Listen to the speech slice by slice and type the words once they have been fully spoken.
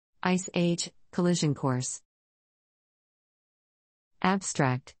Ice Age, Collision Course.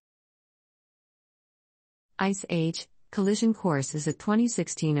 Abstract. Ice Age, Collision Course is a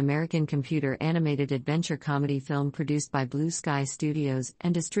 2016 American computer-animated adventure comedy film produced by Blue Sky Studios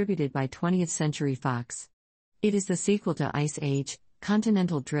and distributed by 20th Century Fox. It is the sequel to Ice Age,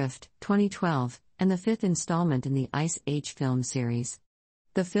 Continental Drift, 2012, and the fifth installment in the Ice Age film series.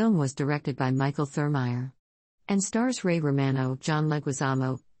 The film was directed by Michael Thurmaier and stars Ray Romano, John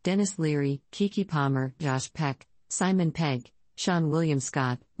Leguizamo, Dennis Leary, Keke Palmer, Josh Peck, Simon Pegg, Sean William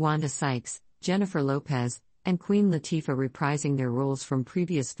Scott, Wanda Sykes, Jennifer Lopez, and Queen Latifah reprising their roles from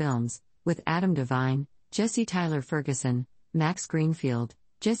previous films, with Adam Devine, Jesse Tyler Ferguson, Max Greenfield,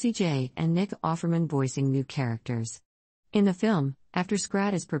 Jesse J. and Nick Offerman voicing new characters. In the film, after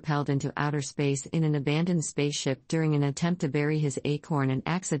Scrat is propelled into outer space in an abandoned spaceship during an attempt to bury his acorn and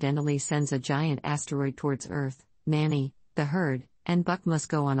accidentally sends a giant asteroid towards Earth, Manny, the herd, and Buck must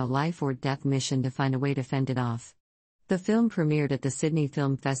go on a life-or-death mission to find a way to fend it off. The film premiered at the Sydney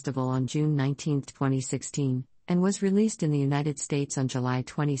Film Festival on June 19, 2016, and was released in the United States on July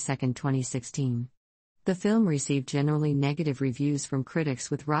 22, 2016. The film received generally negative reviews from critics,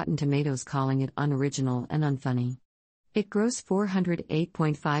 with Rotten Tomatoes calling it unoriginal and unfunny. It grossed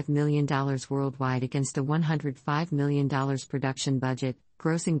 $408.5 million worldwide against a $105 million production budget,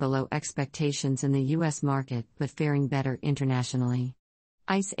 grossing below expectations in the U.S. market but faring better internationally.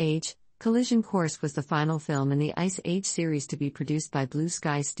 Ice Age, Collision Course was the final film in the Ice Age series to be produced by Blue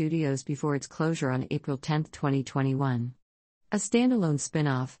Sky Studios before its closure on April 10, 2021. A standalone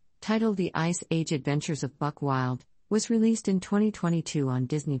spin-off, titled The Ice Age Adventures of Buck Wild, was released in 2022 on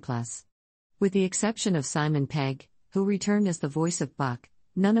Disney+. With the exception of Simon Pegg, who returned as the voice of Buck,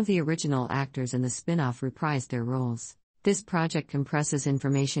 none of the original actors in the spin-off reprised their roles. This project compresses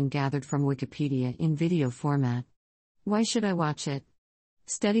information gathered from Wikipedia in video format. Why should I watch it?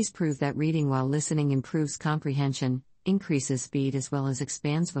 Studies prove that reading while listening improves comprehension, increases speed as well as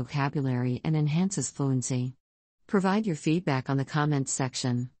expands vocabulary and enhances fluency. Provide your feedback on the comments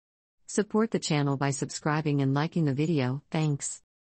section. Support the channel by subscribing and liking the video, thanks.